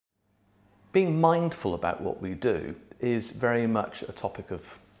Being mindful about what we do is very much a topic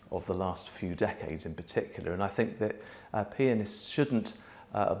of the last few decades in particular, and I think that pianists shouldn't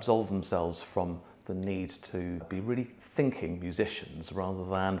absolve themselves from the need to be really thinking musicians rather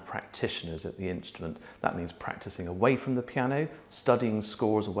than practitioners at the instrument. That means practicing away from the piano, studying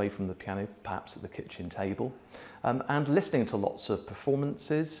scores away from the piano, perhaps at the kitchen table, and listening to lots of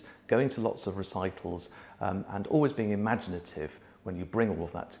performances, going to lots of recitals, and always being imaginative when you bring all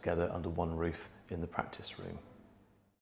of that together under one roof in the practice room.